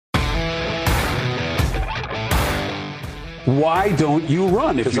Why don't you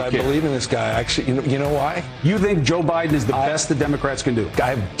run if you Because I can? believe in this guy. Actually, you know why? You think Joe Biden is the best the Democrats can do?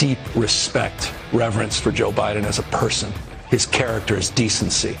 I have deep respect, reverence for Joe Biden as a person, his character, his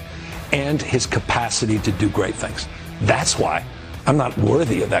decency, and his capacity to do great things. That's why I'm not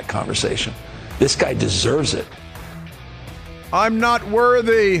worthy of that conversation. This guy deserves it. I'm not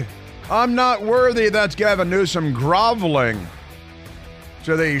worthy. I'm not worthy. That's Gavin Newsom groveling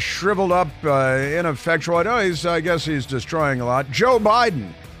to the shriveled up, ineffectual. I guess he's destroying a lot. Joe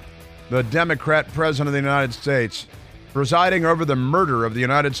Biden, the Democrat president of the United States, presiding over the murder of the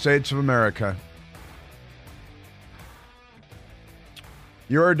United States of America.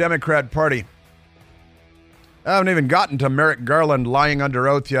 Your Democrat Party. I haven't even gotten to Merrick Garland lying under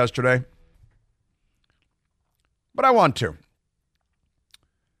oath yesterday, but I want to.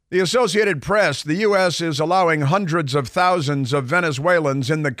 The Associated Press, the U.S. is allowing hundreds of thousands of Venezuelans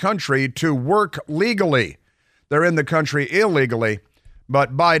in the country to work legally. They're in the country illegally,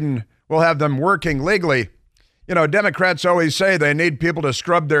 but Biden will have them working legally. You know, Democrats always say they need people to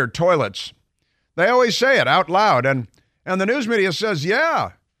scrub their toilets. They always say it out loud, and the news media says,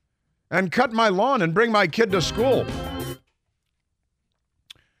 yeah, and cut my lawn and bring my kid to school.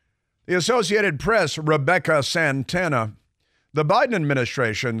 The Associated Press, Rebecca Santana. The Biden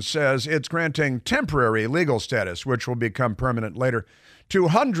administration says it's granting temporary legal status, which will become permanent later, to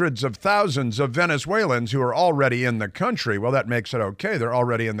hundreds of thousands of Venezuelans who are already in the country. Well, that makes it okay. They're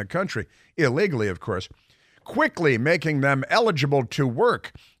already in the country, illegally, of course, quickly making them eligible to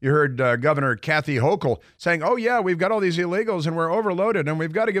work. You heard Governor Kathy Hochul saying, oh, yeah, we've got all these illegals and we're overloaded and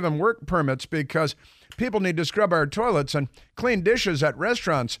we've got to give them work permits because people need to scrub our toilets and clean dishes at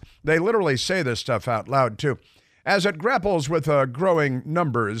restaurants. They literally say this stuff out loud, too. As it grapples with growing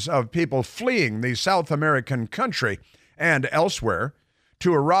numbers of people fleeing the South American country and elsewhere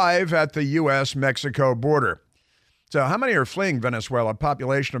to arrive at the U.S.-Mexico border. So how many are fleeing Venezuela? A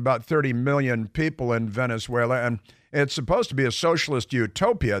population of about 30 million people in Venezuela, and it's supposed to be a socialist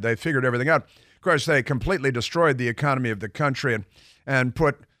utopia. They figured everything out. Of course, they completely destroyed the economy of the country and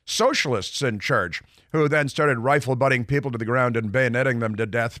put socialists in charge, who then started rifle-butting people to the ground and bayoneting them to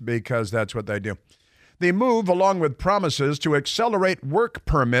death because that's what they do. The move, along with promises to accelerate work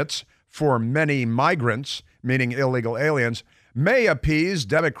permits for many migrants, meaning illegal aliens, may appease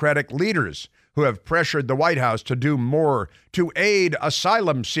Democratic leaders who have pressured the White House to do more to aid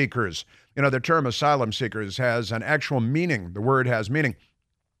asylum seekers. You know, the term asylum seekers has an actual meaning. The word has meaning.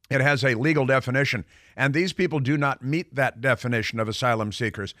 It has a legal definition, and these people do not meet that definition of asylum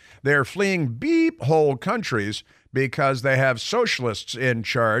seekers. They're fleeing beep-hole countries because they have socialists in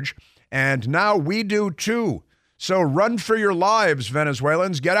charge. And now we do too. So run for your lives,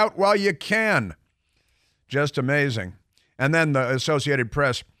 Venezuelans. Get out while you can. Just amazing. And then the Associated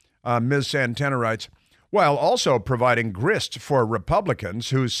Press, Ms. Santana writes, while also providing grist for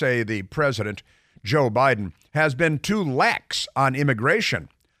Republicans who say the president, Joe Biden, has been too lax on immigration.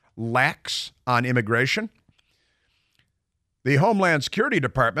 Lax on immigration? The Homeland Security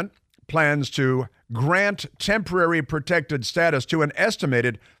Department plans to grant temporary protected status to an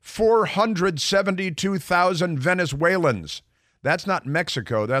estimated 472,000 Venezuelans. That's not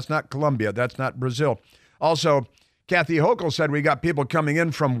Mexico. That's not Colombia. That's not Brazil. Also, Kathy Hochul said we got people coming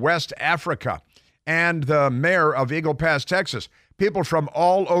in from West Africa, and the mayor of Eagle Pass, Texas, people from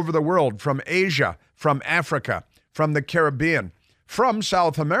all over the world, from Asia, from Africa, from the Caribbean, from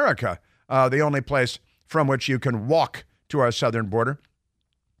South America, the only place from which you can walk to our southern border.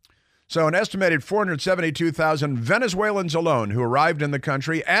 So an estimated 472,000 Venezuelans alone who arrived in the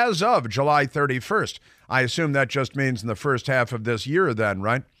country as of July 31st. I assume that just means in the first half of this year then,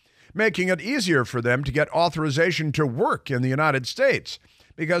 right? Making it easier for them to get authorization to work in the United States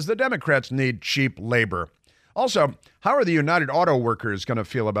because the Democrats need cheap labor. Also, how are the United Auto Workers going to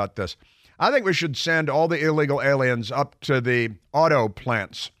feel about this? I think we should send all the illegal aliens up to the auto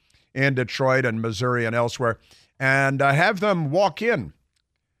plants in Detroit and Missouri and elsewhere and have them walk in.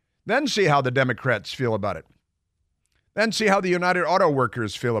 Then see how the Democrats feel about it. Then see how the United Auto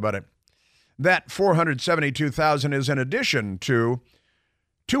Workers feel about it. That 472,000 is in addition to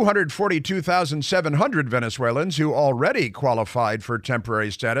 242,700 Venezuelans who already qualified for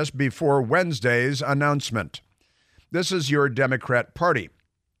temporary status before Wednesday's announcement. This is your Democrat Party.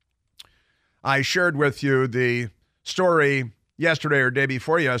 I shared with you the story yesterday or day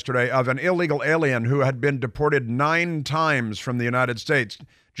before yesterday of an illegal alien who had been deported 9 times from the United States.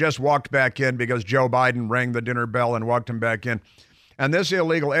 Just walked back in because Joe Biden rang the dinner bell and walked him back in. And this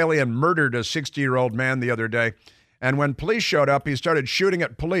illegal alien murdered a 60-year-old man the other day. And when police showed up, he started shooting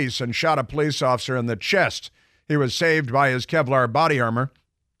at police and shot a police officer in the chest. He was saved by his Kevlar body armor.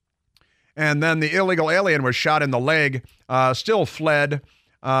 And then the illegal alien was shot in the leg, still fled,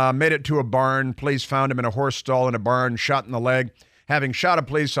 made it to a barn. Police found him in a horse stall in a barn, shot in the leg, having shot a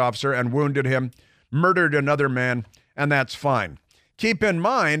police officer and wounded him, murdered another man, and that's fine. Keep in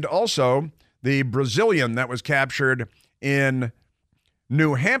mind also the Brazilian that was captured in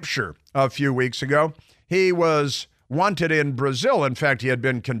New Hampshire a few weeks ago. He was wanted in Brazil. In fact, he had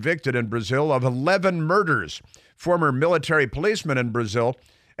been convicted in Brazil of 11 murders. Former military policeman in Brazil,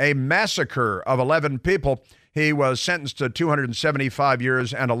 a massacre of 11 people. He was sentenced to 275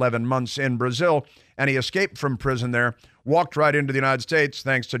 years and 11 months in Brazil, and he escaped from prison there, walked right into the United States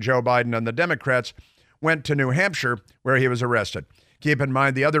thanks to Joe Biden and the Democrats, went to New Hampshire where he was arrested. Keep in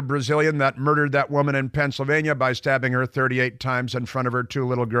mind the other Brazilian that murdered that woman in Pennsylvania by stabbing her 38 times in front of her two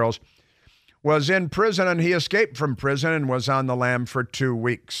little girls was in prison, and he escaped from prison and was on the lam for 2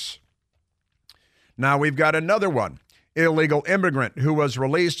 weeks. Now we've got another one. Illegal immigrant who was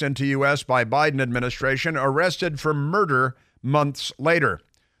released into U.S. by Biden administration, arrested for murder months later.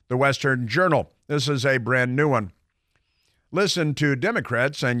 The Western Journal. This is a brand new one. Listen to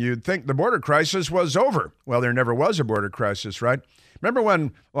Democrats and you'd think the border crisis was over. Well, there never was a border crisis, right? Remember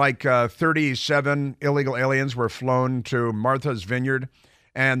when 37 illegal aliens were flown to Martha's Vineyard,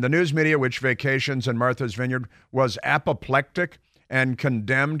 and the news media, which vacations in Martha's Vineyard, was apoplectic and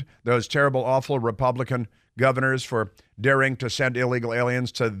condemned those terrible, awful Republican governors for daring to send illegal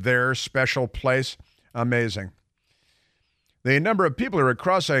aliens to their special place? Amazing. The number of people who are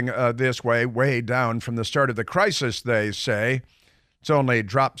crossing this way down from the start of the crisis, they say. It's only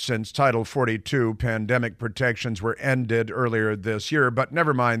dropped since Title 42 pandemic protections were ended earlier this year, but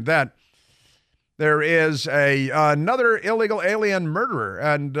never mind that. There is another illegal alien murderer,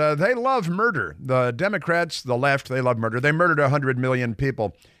 and they love murder. The Democrats, the left, they love murder. They murdered 100 million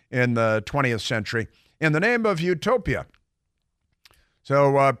people in the 20th century in the name of utopia.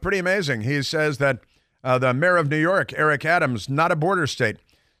 So pretty amazing. He says that the mayor of New York, Eric Adams, not a border state,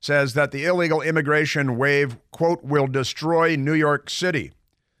 says that the illegal immigration wave, quote, will destroy New York City.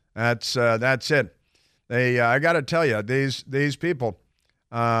 That's it. I got to tell you, these people,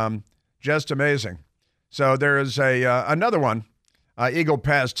 just amazing. So there's another one, Eagle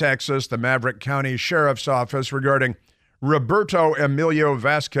Pass, Texas, the Maverick County Sheriff's Office regarding Roberto Emilio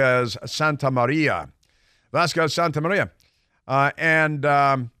Vasquez Santamaria.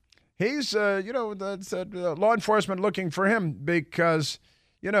 He's, law enforcement looking for him because,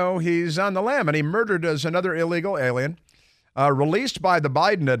 he's on the lam, and he murdered as another illegal alien, released by the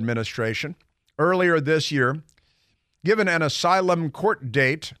Biden administration earlier this year, given an asylum court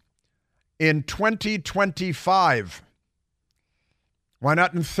date in 2025. Why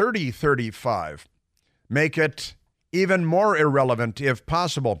not in 3035? Make it even more irrelevant if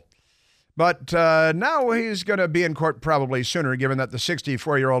possible. But now he's going to be in court probably sooner, given that the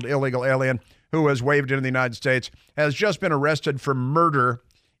 64-year-old illegal alien who was waved into the United States has just been arrested for murder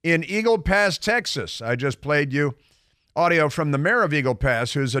in Eagle Pass, Texas. I just played you audio from the mayor of Eagle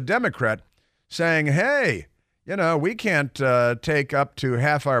Pass, who's a Democrat, saying, hey, we can't take up to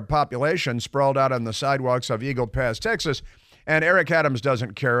half our population sprawled out on the sidewalks of Eagle Pass, Texas. And Eric Adams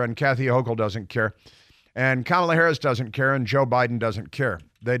doesn't care, and Kathy Hochul doesn't care, and Kamala Harris doesn't care, and Joe Biden doesn't care.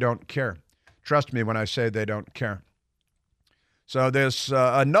 They don't care. Trust me when I say they don't care. So this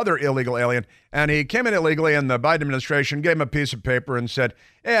another illegal alien, and he came in illegally, and the Biden administration gave him a piece of paper and said,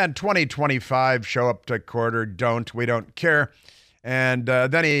 in 2025, show up to court or don't. We don't care. And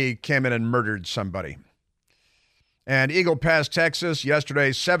then he came in and murdered somebody. And Eagle Pass, Texas,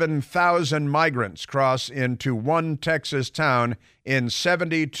 yesterday, 7,000 migrants cross into one Texas town in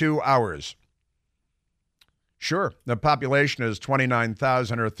 72 hours. Sure, the population is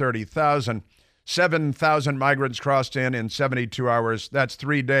 29,000 or 30,000. 7,000 migrants crossed in 72 hours. That's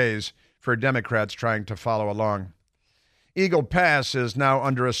 3 days for Democrats trying to follow along. Eagle Pass is now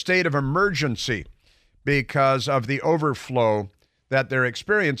under a state of emergency because of the overflow that they're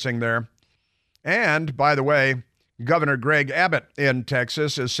experiencing there. And, by the way, Governor Greg Abbott in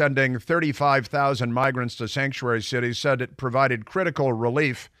Texas is sending 35,000 migrants to sanctuary cities, said it provided critical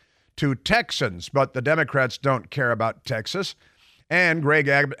relief to Texans, but the Democrats don't care about Texas. And Greg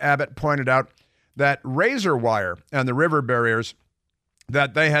Abbott pointed out that razor wire and the river barriers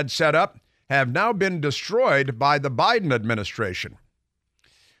that they had set up have now been destroyed by the Biden administration.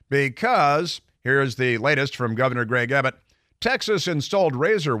 Because, here's the latest from Governor Greg Abbott, Texas installed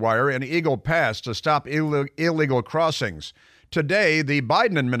razor wire in Eagle Pass to stop illegal crossings. Today, the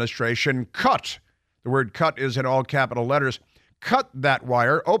Biden administration cut, the word cut is in all capital letters, cut that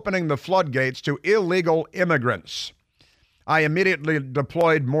wire, opening the floodgates to illegal immigrants. I immediately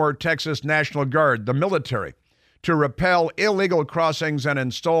deployed more Texas National Guard, the military, to repel illegal crossings and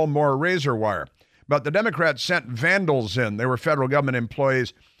install more razor wire. But the Democrats sent vandals in. They were federal government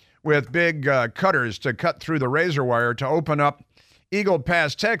employees with big cutters to cut through the razor wire to open up Eagle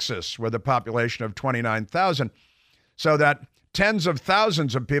Pass, Texas, with a population of 29,000, so that tens of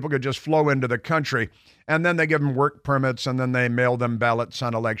thousands of people could just flow into the country. And then they give them work permits, and then they mail them ballots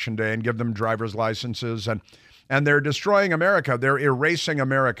on Election Day and give them driver's licenses. And they're destroying America. They're erasing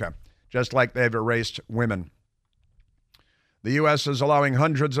America, just like they've erased women. The U.S. is allowing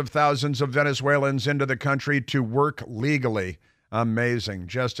hundreds of thousands of Venezuelans into the country to work legally. Amazing.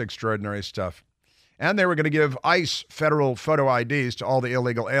 Just extraordinary stuff. And they were going to give ICE federal photo IDs to all the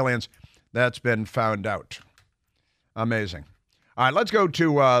illegal aliens. That's been found out. Amazing. All right, let's go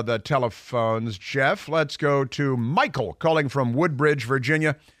to the telephones. Jeff, let's go to Michael calling from Woodbridge,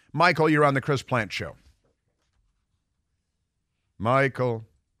 Virginia. Michael, you're on the Chris Plant Show. Michael.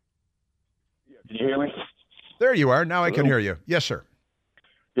 Can you hear me? There you are. Now I can Hello? hear you. Yes, sir.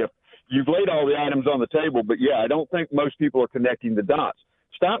 Yeah. You've laid all the items on the table, but yeah, I don't think most people are connecting the dots.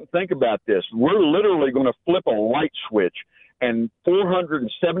 Stop and think about this. We're literally going to flip a light switch, and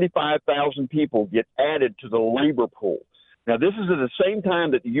 475,000 people get added to the labor pool. Now, this is at the same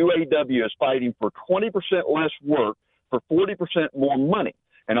time that the UAW is fighting for 20% less work for 40% more money.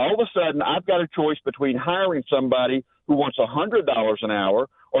 And all of a sudden, I've got a choice between hiring somebody who wants $100 an hour,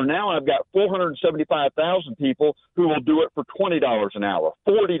 or now I've got 475,000 people who will do it for $20 an hour,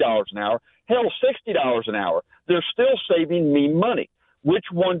 $40 an hour, hell, $60 an hour. They're still saving me money. Which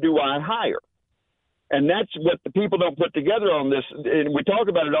one do I hire? And that's what the people don't put together on this. And we talk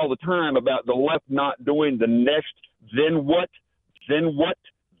about it all the time about the left not doing the next, then what, then what,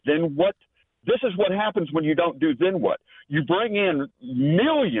 then what. This is what happens when you don't do then what. You bring in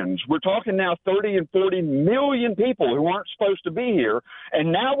millions. We're talking now 30 and 40 million people who aren't supposed to be here.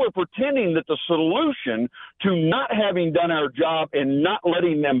 And now we're pretending that the solution to not having done our job and not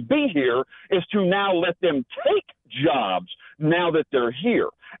letting them be here is to now let them take jobs now that they're here.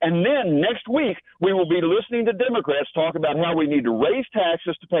 And then next week, we will be listening to Democrats talk about how we need to raise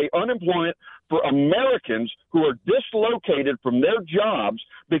taxes to pay unemployment for Americans who are dislocated from their jobs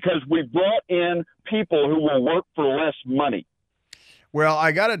because we brought in people who will work for less money. Well,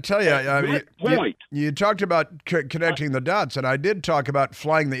 I got to tell you, point. You talked about connecting the dots, and I did talk about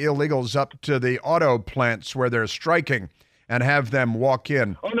flying the illegals up to the auto plants where they're striking and have them walk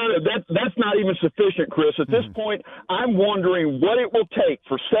in. Oh, no, that's not even sufficient, Chris. At this point, I'm wondering what it will take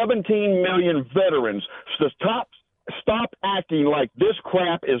for 17 million veterans to stop acting like this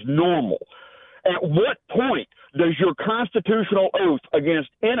crap is normal. At what point does your constitutional oath against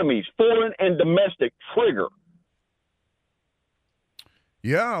enemies, foreign and domestic, trigger?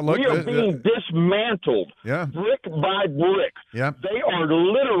 Yeah, look, we are being dismantled, brick by brick. Yeah. They are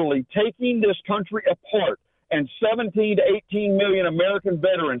literally taking this country apart, and 17 to 18 million American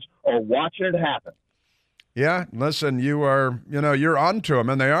veterans are watching it happen. Yeah, listen, you're onto them,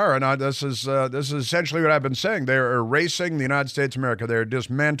 and they are. And this is essentially what I've been saying. They're erasing the United States of America. They're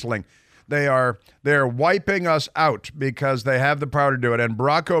dismantling. They're wiping us out because they have the power to do it. And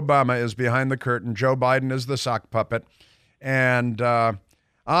Barack Obama is behind the curtain. Joe Biden is the sock puppet. And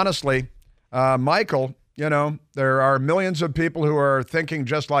honestly, Michael, there are millions of people who are thinking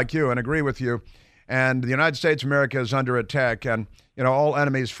just like you and agree with you. And the United States of America is under attack, and all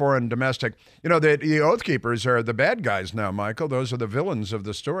enemies, foreign, domestic. The Oath Keepers are the bad guys now, Michael. Those are the villains of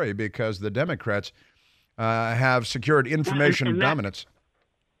the story because the Democrats have secured information dominance.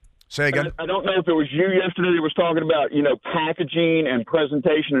 Say again. I don't know if it was you yesterday that was talking about packaging and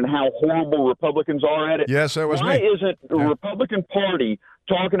presentation and how horrible Republicans are at it. Yes, that was Why me. isn't the Republican Party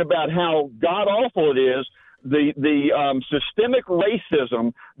talking about how god awful it is? The systemic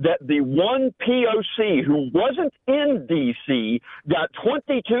racism that the one POC who wasn't in D.C. got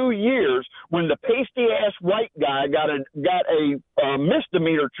 22 years when the pasty-ass white guy got a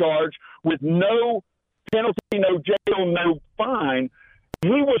misdemeanor charge with no penalty, no jail, no fine. He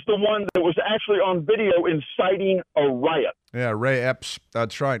was the one that was actually on video inciting a riot. Yeah, Ray Epps.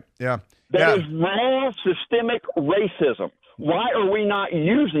 That's right. Yeah. That is raw systemic racism. Why are we not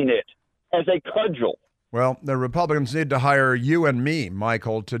using it as a cudgel? Well, the Republicans need to hire you and me,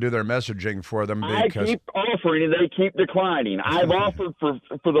 Michael, to do their messaging for them. Because I keep offering and they keep declining. I've offered for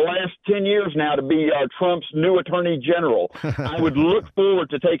the last 10 years now to be Trump's new attorney general. I would look forward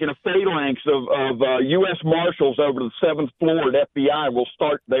to taking a phalanx of U.S. Marshals over to the 7th floor at FBI. We'll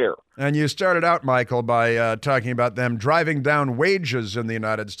start there. And you started out, Michael, by talking about them driving down wages in the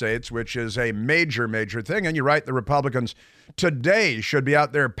United States, which is a major, major thing. And you're right, the Republicans today should be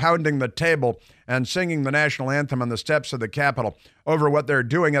out there pounding the table and singing the national anthem on the steps of the Capitol over what they're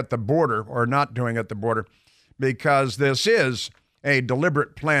doing at the border or not doing at the border, because this is a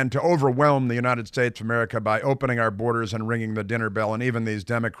deliberate plan to overwhelm the United States of America by opening our borders and ringing the dinner bell. And even these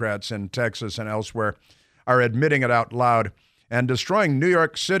Democrats in Texas and elsewhere are admitting it out loud, and destroying New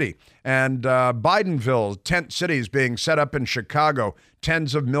York City and Bidenville, tent cities being set up in Chicago,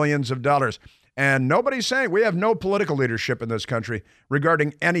 tens of millions of dollars. And nobody's saying we have no political leadership in this country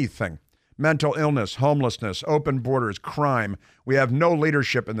regarding anything. Mental illness, homelessness, open borders, crime. We have no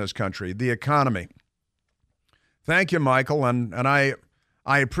leadership in this country. The economy. Thank you, Michael, and I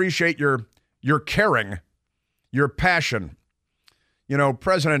appreciate your caring, your passion. You know,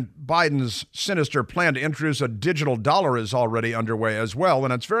 President Biden's sinister plan to introduce a digital dollar is already underway as well,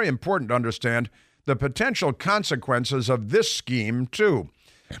 and it's very important to understand the potential consequences of this scheme, too.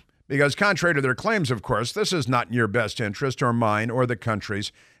 Because contrary to their claims, of course, this is not in your best interest or mine or the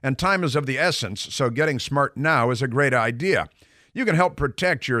country's, and time is of the essence, so getting smart now is a great idea. You can help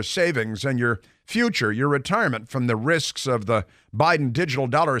protect your savings and your future, your retirement, from the risks of the Biden digital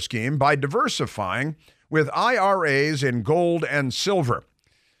dollar scheme by diversifying with IRAs in gold and silver.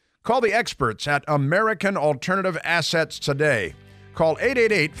 Call the experts at American Alternative Assets today. Call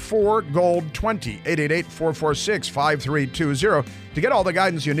 888-4GOLD-20, 888-446-5320 to get all the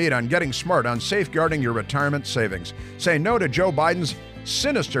guidance you need on getting smart on safeguarding your retirement savings. Say no to Joe Biden's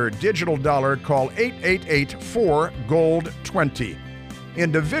sinister digital dollar. Call 888-4GOLD-20.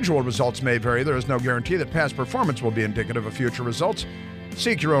 Individual results may vary. There is no guarantee that past performance will be indicative of future results.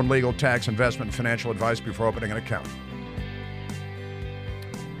 Seek your own legal, tax, investment, and financial advice before opening an account.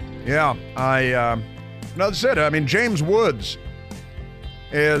 Yeah, no, that's it. I mean, James Woods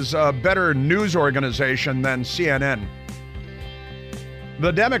is a better news organization than CNN.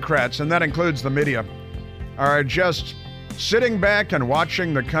 The Democrats, and that includes the media, are just sitting back and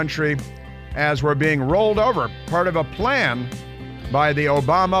watching the country as we're being rolled over, part of a plan by the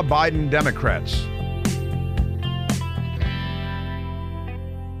Obama-Biden Democrats.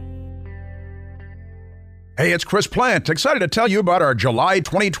 Hey, it's Chris Plant, excited to tell you about our July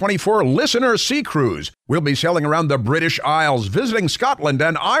 2024 Listener Sea Cruise. We'll be sailing around the British Isles, visiting Scotland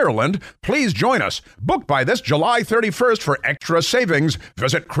and Ireland. Please join us. Book by this July 31st for extra savings.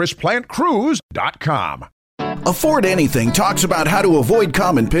 Visit ChrisPlantCruise.com. Afford Anything talks about how to avoid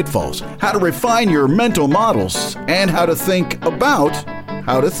common pitfalls, how to refine your mental models, and how to think about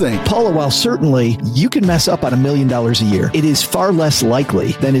how to think. Paula, while certainly you can mess up on $1 million a year, it is far less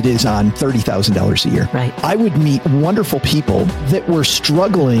likely than it is on $30,000 a year. Right. I would meet wonderful people that were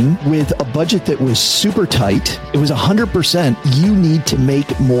struggling with a budget that was super tight. It was 100% you need to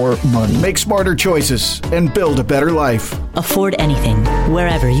make more money. Make smarter choices and build a better life. Afford Anything,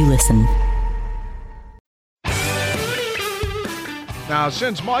 wherever you listen. Now,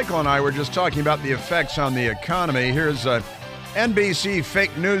 since Michael and I were just talking about the effects on the economy, here's a NBC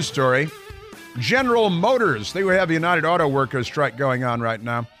fake news story. General Motors, they have the United Auto Workers strike going on right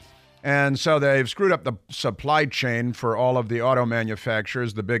now. And so they've screwed up the supply chain for all of the auto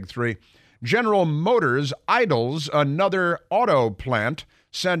manufacturers, the big three. General Motors idles another auto plant,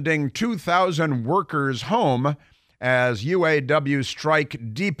 sending 2,000 workers home as UAW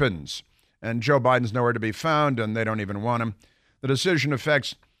strike deepens. And Joe Biden's nowhere to be found, and they don't even want him. The decision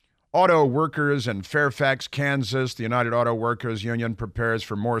affects auto workers in Fairfax, Kansas. The United Auto Workers Union prepares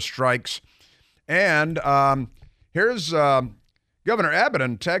for more strikes. And here's Governor Abbott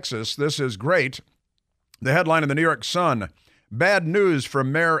in Texas. This is great. The headline in the New York Sun: bad news for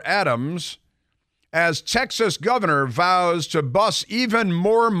Mayor Adams as Texas governor vows to bus even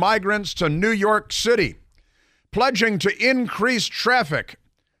more migrants to New York City, pledging to increase traffic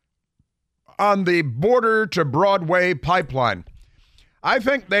on the border to Broadway pipeline. I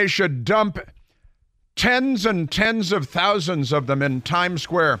think they should dump tens and tens of thousands of them in Times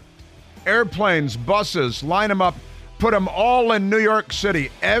Square. Airplanes, buses, line them up, put them all in New York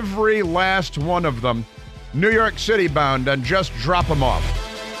City, every last one of them, New York City bound, and just drop them off.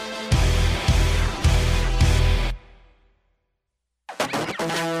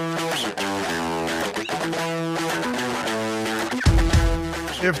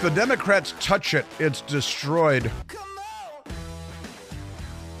 If the Democrats touch it, it's destroyed.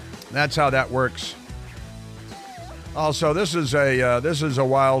 That's how that works. Also, this is a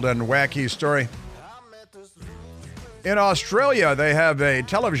wild and wacky story. In Australia, they have a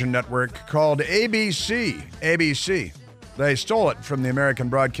television network called ABC. ABC. They stole it from the American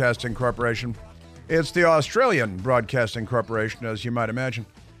Broadcasting Corporation. It's the Australian Broadcasting Corporation, as you might imagine.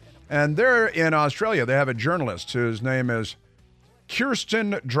 And they're in Australia. They have a journalist whose name is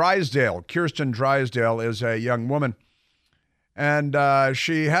Kirsten Drysdale. Kirsten Drysdale is a young woman. And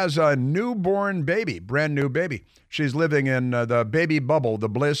she has a newborn baby, brand new baby. She's living in the baby bubble, the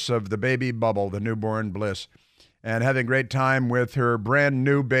bliss of the baby bubble, the newborn bliss. and having a great time with her brand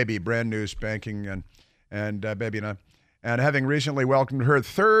new baby, brand new spanking and baby and having recently welcomed her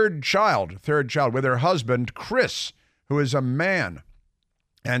third child with her husband, Chris, who is a man,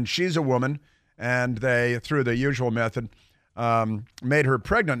 and she's a woman, and they, through the usual method, made her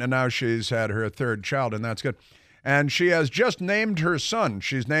pregnant, and now she's had her third child, and that's good. And she has just named her son.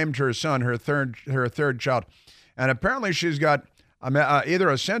 She's named her son her third child, and apparently she's got either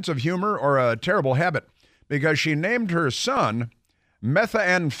a sense of humor or a terrible habit, because she named her son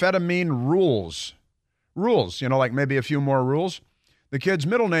Methamphetamine Rules. Rules, like maybe a few more rules. The kid's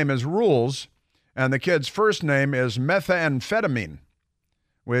middle name is Rules, and the kid's first name is Methamphetamine,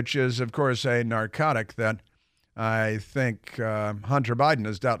 which is, of course, a narcotic that I think Hunter Biden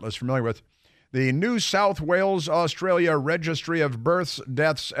is doubtless familiar with. The New South Wales, Australia Registry of Births,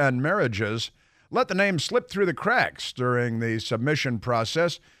 Deaths, and Marriages let the name slip through the cracks during the submission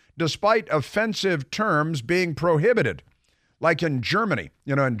process, despite offensive terms being prohibited. Like in Germany.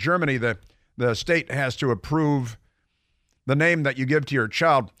 In Germany, the state has to approve the name that you give to your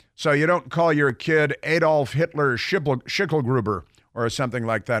child, so you don't call your kid Adolf Hitler Schicklgruber or something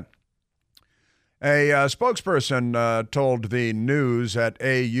like that. A spokesperson told the news at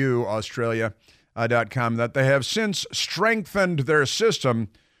auaustralia.com that they have since strengthened their system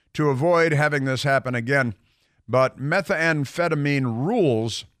to avoid having this happen again. But Methamphetamine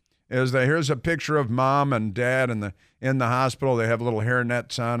Rules is that here's a picture of mom and dad in the hospital. They have little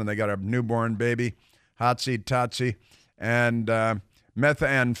hairnets on, and they got a newborn baby, Hotsy Totsy, and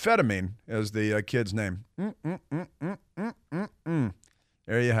methamphetamine is the kid's name.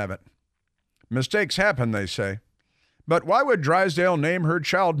 There you have it. Mistakes happen, they say. But why would Drysdale name her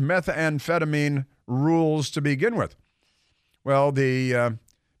child Methamphetamine Rules to begin with? Well, the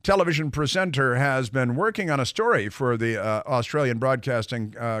television presenter has been working on a story for the Australian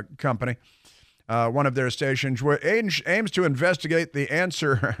Broadcasting Company, one of their stations, where aims to investigate the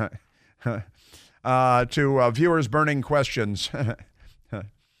answer to viewers' burning questions.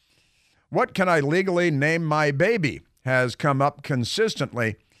 What can I legally name my baby has come up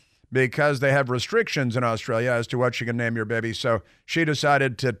consistently, because they have restrictions in Australia as to what you can name your baby. So she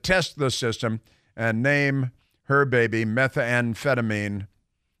decided to test the system and name her baby Methamphetamine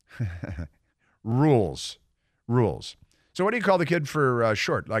Rules. So what do you call the kid for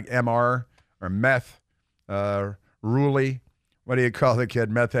short? Like MR or meth? Ruly? What do you call the kid?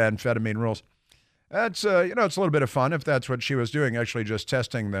 Methamphetamine Rules. That's, it's a little bit of fun if that's what she was doing, actually just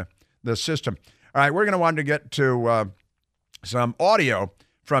testing the system. All right, we're going to want to get to some audio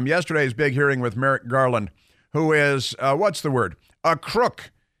from yesterday's big hearing with Merrick Garland, who is, what's the word? A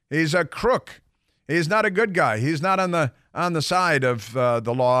crook. He's a crook. He's not a good guy. He's not on the side of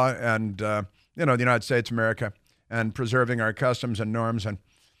the law and, the United States of America and preserving our customs and norms and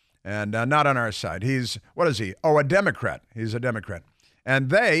not on our side. What is he? Oh, a Democrat. He's a Democrat. And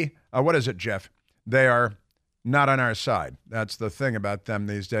they, what is it, Jeff? They are not on our side. That's the thing about them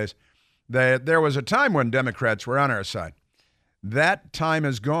these days. There was a time when Democrats were on our side. That time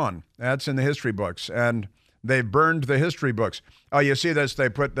is gone. That's in the history books, and they've burned the history books. Oh, you see this?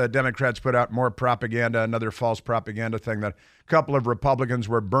 The Democrats put out more propaganda, another false propaganda thing, that a couple of Republicans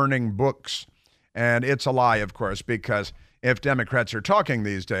were burning books, and it's a lie, of course, because if Democrats are talking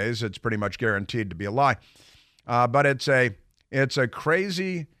these days, it's pretty much guaranteed to be a lie. But it's a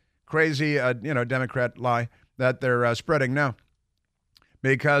crazy, Democrat lie that they're spreading now.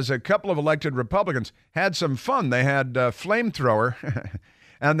 Because a couple of elected Republicans had some fun. They had a flamethrower,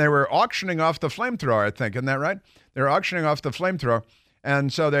 and they were auctioning off the flamethrower, I think. Isn't that right? They were auctioning off the flamethrower.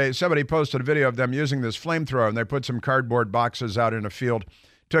 And so somebody posted a video of them using this flamethrower, and they put some cardboard boxes out in a field,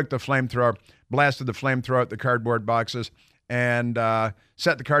 took the flamethrower, blasted the flamethrower at the cardboard boxes, and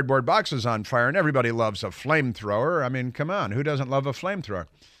set the cardboard boxes on fire. And everybody loves a flamethrower. I mean, come on. Who doesn't love a flamethrower?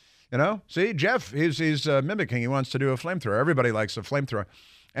 See, Jeff, he's mimicking. He wants to do a flamethrower. Everybody likes a flamethrower.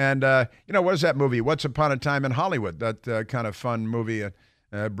 And, what is that movie? Once Upon a Time in Hollywood, that kind of fun movie,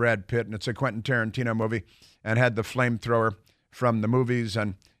 Brad Pitt, and it's a Quentin Tarantino movie, and had the flamethrower from the movies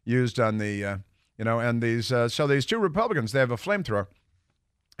and used on the, and so these two Republicans, they have a flamethrower,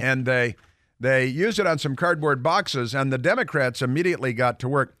 and they used it on some cardboard boxes, and the Democrats immediately got to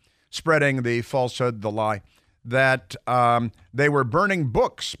work spreading the falsehood, the lie, that they were burning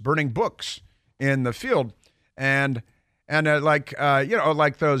books in the field, and like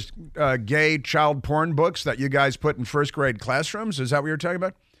those gay child porn books that you guys put in first grade classrooms. Is that what you're talking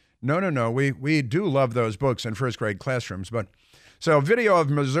about? No. We do love those books in first grade classrooms. But so video of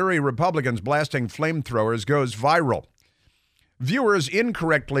Missouri Republicans blasting flamethrowers goes viral. Viewers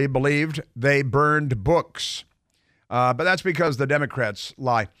incorrectly believed they burned books, but that's because the Democrats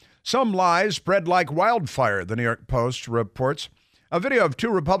lie. Some lies spread like wildfire, the New York Post reports. A video of 2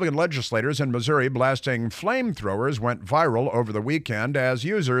 Republican legislators in Missouri blasting flamethrowers went viral over the weekend as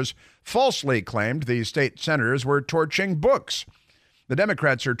users falsely claimed the state senators were torching books. The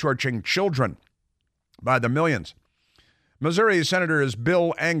Democrats are torching children by the millions. Missouri Senators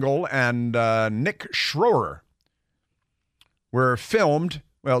Bill Engel and Nick Schroer were filmed,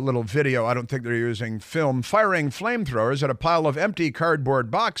 well, a little video, I don't think they're using film, firing flamethrowers at a pile of empty cardboard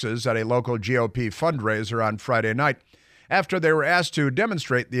boxes at a local GOP fundraiser on Friday night after they were asked to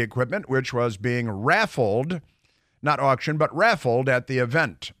demonstrate the equipment, which was being raffled, not auctioned, but raffled at the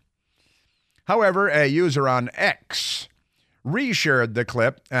event. However, a user on X reshared the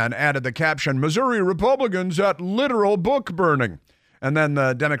clip and added the caption, "Missouri Republicans at literal book burning." And then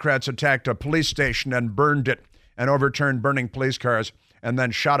the Democrats attacked a police station and burned it and overturned burning police cars and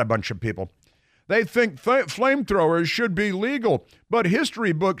then shot a bunch of people. They think flamethrowers should be legal, but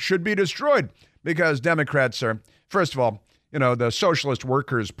history books should be destroyed because Democrats are, first of all, the Socialist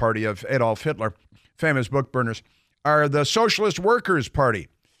Workers' Party of Adolf Hitler, famous book burners, are the Socialist Workers' Party.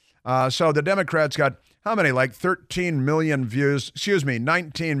 So the Democrats got, how many, like 19 million views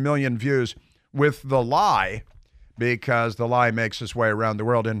with the lie, because the lie makes its way around the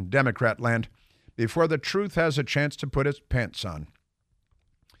world in Democrat land before the truth has a chance to put its pants on.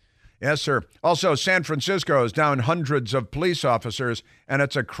 Yes, sir. Also, San Francisco is down hundreds of police officers, and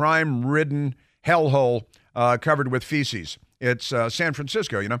it's a crime-ridden hellhole covered with feces. It's San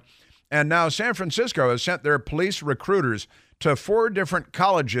Francisco, And now San Francisco has sent their police recruiters to 4 different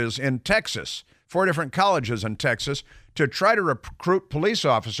colleges in Texas, to try to recruit police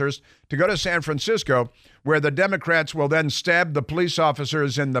officers to go to San Francisco, where the Democrats will then stab the police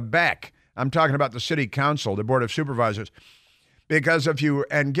officers in the back. I'm talking about the city council, the board of supervisors. Because if you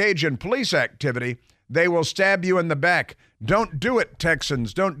engage in police activity, they will stab you in the back. Don't do it,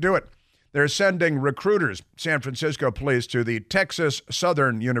 Texans. Don't do it. They're sending recruiters, San Francisco police, to the Texas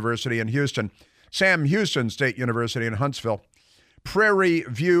Southern University in Houston, Sam Houston State University in Huntsville, Prairie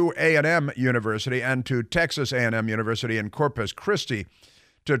View A&M University, and to Texas A&M University in Corpus Christi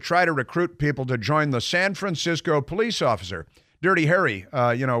to try to recruit people to join the San Francisco police officer. Dirty Harry,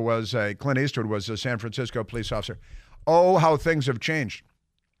 Clint Eastwood was a San Francisco police officer. Oh, how things have changed.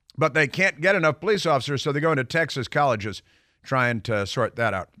 But they can't get enough police officers, so they go into Texas colleges trying to sort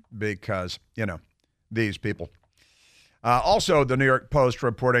that out because, these people. Also, the New York Post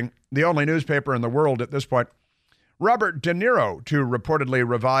reporting, the only newspaper in the world at this point, Robert De Niro to reportedly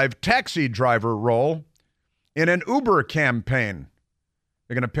revive taxi driver role in an Uber campaign.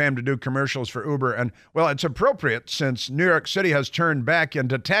 They're going to pay him to do commercials for Uber. And, well, it's appropriate since New York City has turned back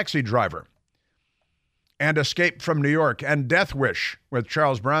into Taxi Driver and Escape from New York and Death Wish with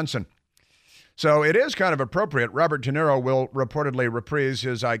Charles Bronson. So it is kind of appropriate. Robert De Niro will reportedly reprise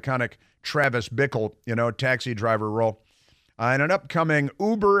his iconic Travis Bickle, taxi driver role in an upcoming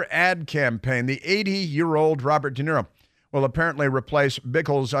Uber ad campaign. The 80-year-old Robert De Niro will apparently replace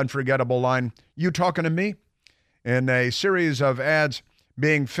Bickle's unforgettable line, "You talking to me?" in a series of ads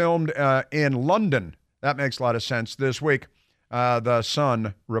being filmed in London. That makes a lot of sense this week. The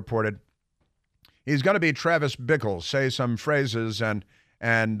Sun reported. He's going to be Travis Bickle, say some phrases and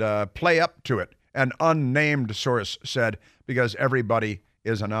play up to it. An unnamed source said, because everybody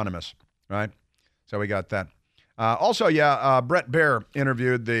is anonymous, right? So we got that. Also, Brett Baer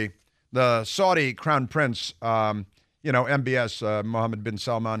interviewed the Saudi Crown Prince, MBS, Mohammed bin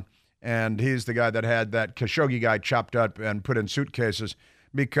Salman, and he's the guy that had that Khashoggi guy chopped up and put in suitcases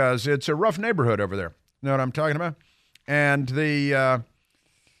because it's a rough neighborhood over there. You know what I'm talking about? And the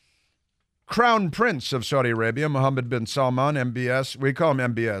Crown Prince of Saudi Arabia, Mohammed bin Salman, MBS, we call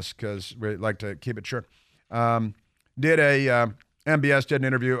him MBS because we like to keep it short, MBS did an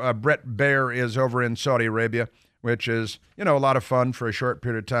interview. Brett Baer is over in Saudi Arabia, which is, a lot of fun for a short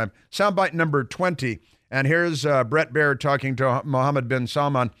period of time. Soundbite number 20, and here's Brett Baer talking to Mohammed bin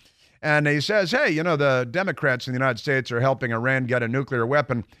Salman, and he says, hey, the Democrats in the United States are helping Iran get a nuclear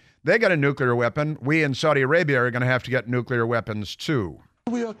weapon. They got a nuclear weapon. We in Saudi Arabia are going to have to get nuclear weapons too.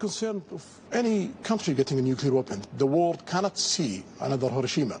 We are concerned of any country getting a nuclear weapon. The world cannot see another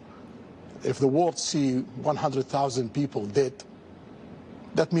Hiroshima. If the world see 100,000 people dead,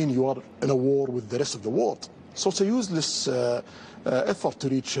 that means you are in a war with the rest of the world. So it's a useless effort to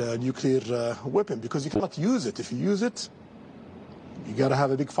reach a nuclear weapon because you cannot use it. If you use it, you got to have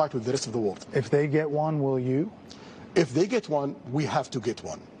a big fight with the rest of the world. If they get one, will you? If they get one, we have to get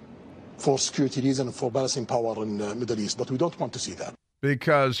one for security reasons and for balancing power in the Middle East. But we don't want to see that.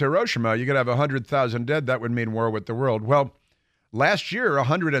 Because Hiroshima, you could have 100,000 dead. That would mean war with the world. Well, Last year,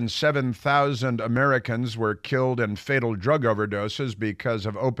 107,000 Americans were killed in fatal drug overdoses because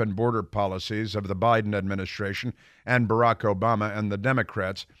of open border policies of the Biden administration and Barack Obama and the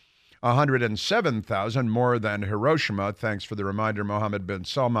Democrats. 107,000 more than Hiroshima, thanks for the reminder, Mohammed bin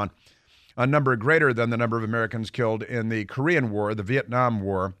Salman. A number greater than the number of Americans killed in the Korean War, the Vietnam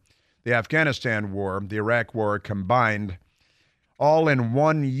War, the Afghanistan War, the Iraq War combined, all in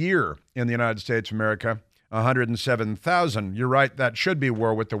 1 year in the United States of America. 107,000. You're right, that should be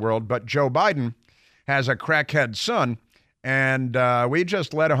war with the world, but Joe Biden has a crackhead son, and we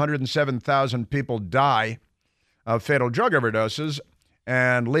just let 107,000 people die of fatal drug overdoses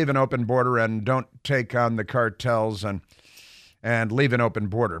and leave an open border and don't take on the cartels and leave an open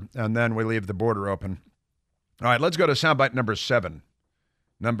border, and then we leave the border open. All right, let's go to soundbite number 7.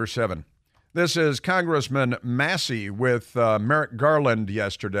 Number 7. This is Congressman Massey with Merrick Garland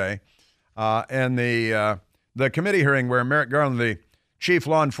yesterday. And the committee hearing where Merrick Garland, the chief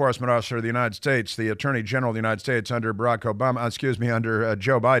law enforcement officer of the United States, the attorney general of the United States under under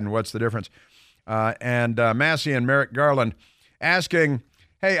Joe Biden, what's the difference? And Massey and Merrick Garland asking,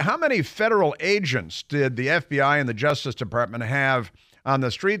 hey, how many federal agents did the FBI and the Justice Department have on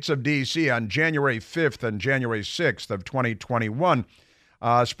the streets of D.C. on January 5th and January 6th of 2021,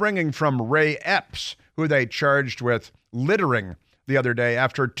 springing from Ray Epps, who they charged with littering the other day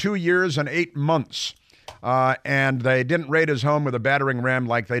after 2 years and 8 months. And they didn't raid his home with a battering ram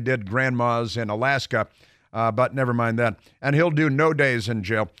like they did grandma's in Alaska, but never mind that. And he'll do no days in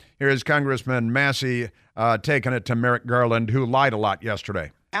jail. Here's Congressman Massey taking it to Merrick Garland, who lied a lot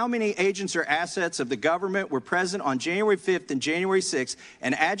yesterday. How many agents or assets of the government were present on January 5th and January 6th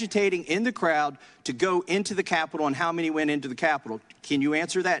and agitating in the crowd to go into the Capitol, and how many went into the Capitol? Can you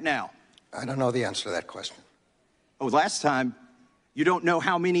answer that now? I don't know the answer to that question. Oh, last time, you don't know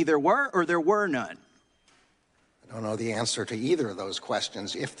how many there were, or there were none? I don't know the answer to either of those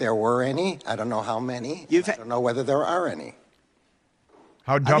questions. If there were any, I don't know how many. I don't know whether there are any.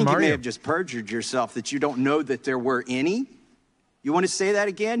 How dumb are you? I think you may have just perjured yourself that you don't know that there were any. You want to say that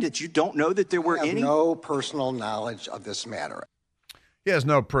again, that you don't know that there were any? I have no personal knowledge of this matter. He has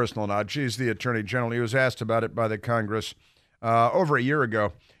no personal knowledge. He's the attorney general. He was asked about it by the Congress over a year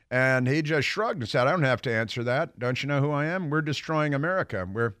ago. And he just shrugged and said, I don't have to answer that. Don't you know who I am? We're destroying America.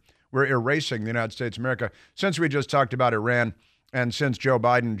 We're erasing the United States of America. Since we just talked about Iran, and since Joe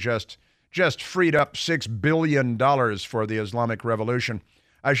Biden just freed up $6 billion for the Islamic Revolution,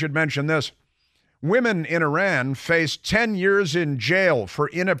 I should mention this. Women in Iran face 10 years in jail for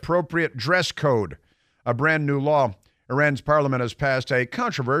inappropriate dress code, a brand new law. Iran's parliament has passed a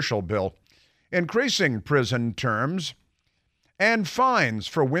controversial bill increasing prison terms and fines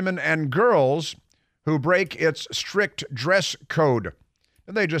for women and girls who break its strict dress code.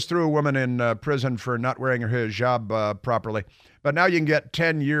 And they just threw a woman in prison for not wearing her hijab properly. But now you can get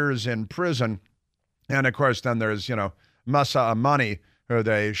 10 years in prison. And, of course, then there's, Masa Amani, who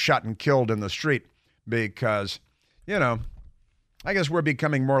they shot and killed in the street because, I guess we're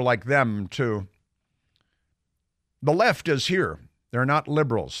becoming more like them, too. The left is here. They're not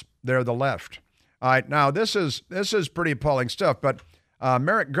liberals. They're the left. All right, now this is pretty appalling stuff, but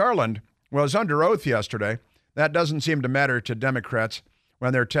Merrick Garland was under oath yesterday. That doesn't seem to matter to Democrats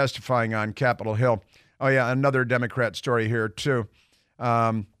when they're testifying on Capitol Hill. Oh, yeah, another Democrat story here, too.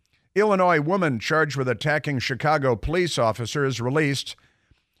 Illinois woman charged with attacking Chicago police officers released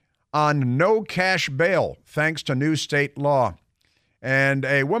on no cash bail, thanks to new state law. And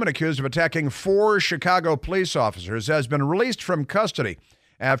a woman accused of attacking 4 Chicago police officers has been released from custody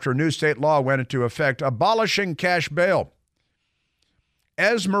after new state law went into effect, abolishing cash bail.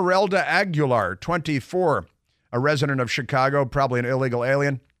 Esmeralda Aguilar, 24, a resident of Chicago, probably an illegal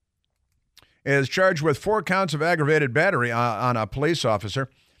alien, is charged with 4 counts of aggravated battery on a police officer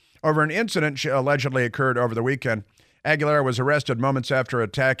over an incident allegedly occurred over the weekend. Aguilar was arrested moments after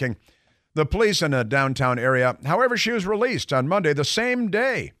attacking the police in a downtown area. However, she was released on Monday, the same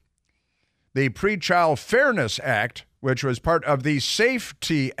day. The Pretrial Fairness Act, which was part of the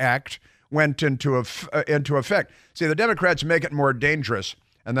Safety Act, went into effect. See, the Democrats make it more dangerous,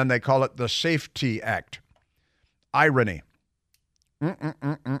 and then they call it the Safety Act. Irony.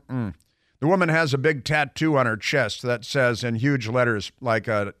 The woman has a big tattoo on her chest that says in huge letters, like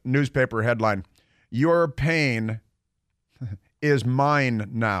a newspaper headline, "Your pain is mine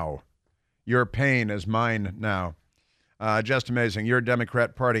now. Your pain is mine now." Just amazing. Your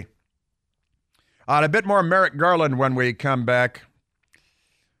Democrat Party. A bit more Merrick Garland when we come back,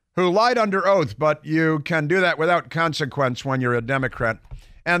 who lied under oath, but you can do that without consequence when you're a Democrat.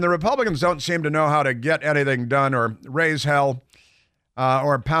 And the Republicans don't seem to know how to get anything done or raise hell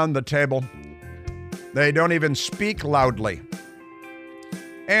or pound the table. They don't even speak loudly.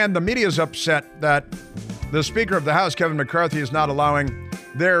 And the media is upset that the Speaker of the House, Kevin McCarthy, is not allowing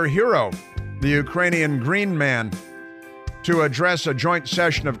their hero, the Ukrainian Green Man, to address a joint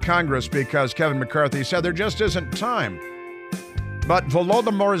session of Congress because Kevin McCarthy said there just isn't time. But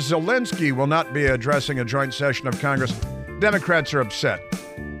Volodymyr Zelensky will not be addressing a joint session of Congress. Democrats are upset.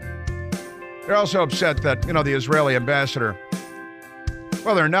 They're also upset that, the Israeli ambassador,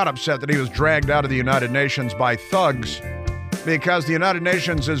 well, they're not upset that he was dragged out of the United Nations by thugs, because the United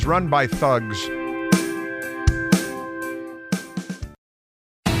Nations is run by thugs.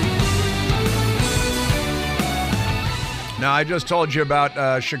 Now, I just told you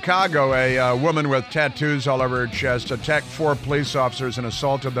about Chicago. A woman with tattoos all over her chest attacked 4 police officers and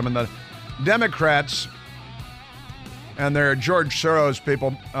assaulted them. And the Democrats and their George Soros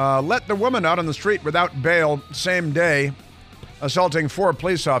people let the woman out on the street without bail same day, assaulting 4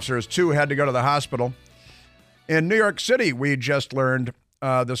 police officers. 2 had to go to the hospital. In New York City, we just learned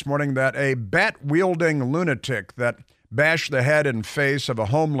this morning that a bat-wielding lunatic that bashed the head and face of a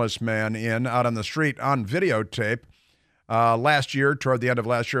homeless man out on the street on videotape last year, toward the end of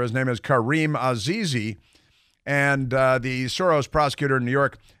last year. His name is Kareem Azizi, and the Soros prosecutor in New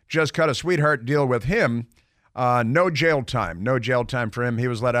York just cut a sweetheart deal with him. No jail time for him. He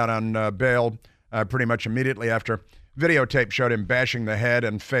was let out on bail pretty much immediately after videotape showed him bashing the head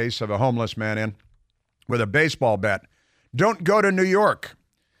and face of a homeless man with a baseball bat. Don't go to New York.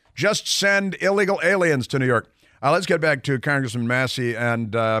 Just send illegal aliens to New York. Let's get back to Congressman Massey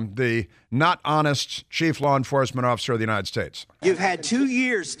and the not honest chief law enforcement officer of the United States. You've had 2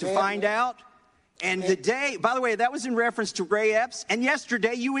 years to find out. And the day, by the way, that was in reference to Ray Epps. And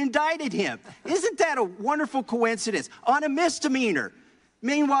yesterday you indicted him. Isn't that a wonderful coincidence? On a misdemeanor.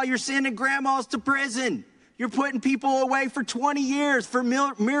 Meanwhile, you're sending grandmas to prison. You're putting people away for 20 years for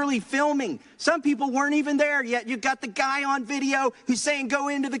merely filming. Some people weren't even there yet. You've got the guy on video who's saying go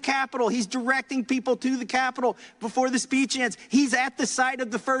into the Capitol. He's directing people to the Capitol before the speech ends. He's at the site of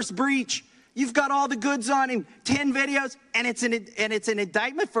the first breach. You've got all the goods on him, 10 videos, and it's an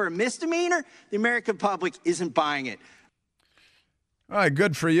indictment for a misdemeanor. The American public isn't buying it. All right,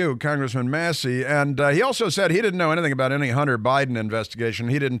 good for you, Congressman Massey. And he also said he didn't know anything about any Hunter Biden investigation.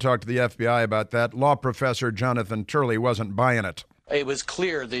 He didn't talk to the FBI about that. Law professor Jonathan Turley wasn't buying it. It was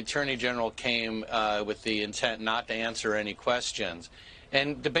clear the Attorney General came with the intent not to answer any questions.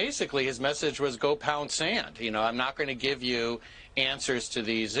 And basically his message was go pound sand. I'm not going to give you answers to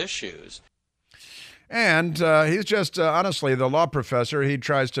these issues. And he's just, honestly, the law professor, he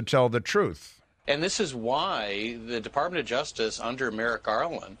tries to tell the truth. And this is why the Department of Justice under Merrick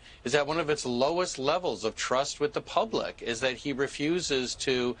Garland is at one of its lowest levels of trust with the public, is that he refuses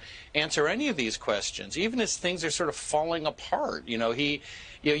to answer any of these questions, even as things are sort of falling apart.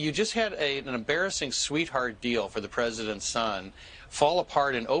 You just had an embarrassing sweetheart deal for the president's son fall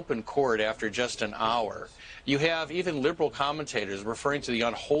apart in open court after just an hour. You have even liberal commentators referring to the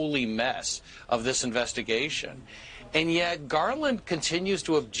unholy mess of this investigation. And yet Garland continues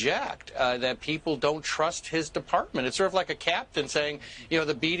to object that people don't trust his department. It's sort of like a captain saying,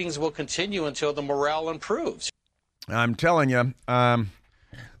 the beatings will continue until the morale improves. I'm telling you,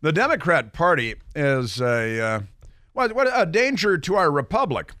 the Democrat Party is a danger to our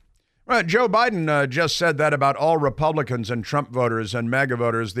republic. Well, Joe Biden just said that about all Republicans and Trump voters and MAGA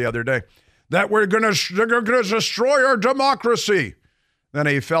voters the other day, that they're going to destroy our democracy. Then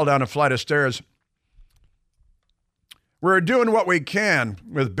he fell down a flight of stairs. We're doing what we can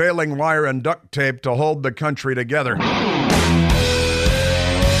with baling wire and duct tape to hold the country together.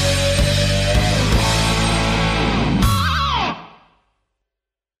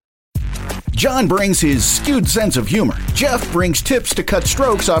 John brings his skewed sense of humor. Jeff brings tips to cut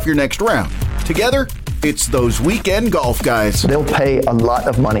strokes off your next round. Together, it's those weekend golf guys. They'll pay a lot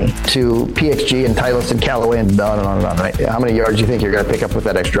of money to PXG and Titleist and Callaway and on and on and on, right? How many yards do you think you're going to pick up with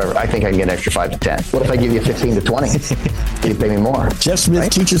that extra driver? I think I can get an extra 5 to 10. What if I give you 15 to 20? You pay me more. Jeff Smith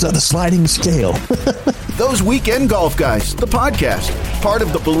teaches on a sliding scale. Those Weekend Golf Guys, the podcast, part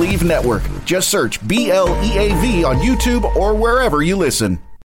of the Believe Network. Just search BLEAV on YouTube or wherever you listen.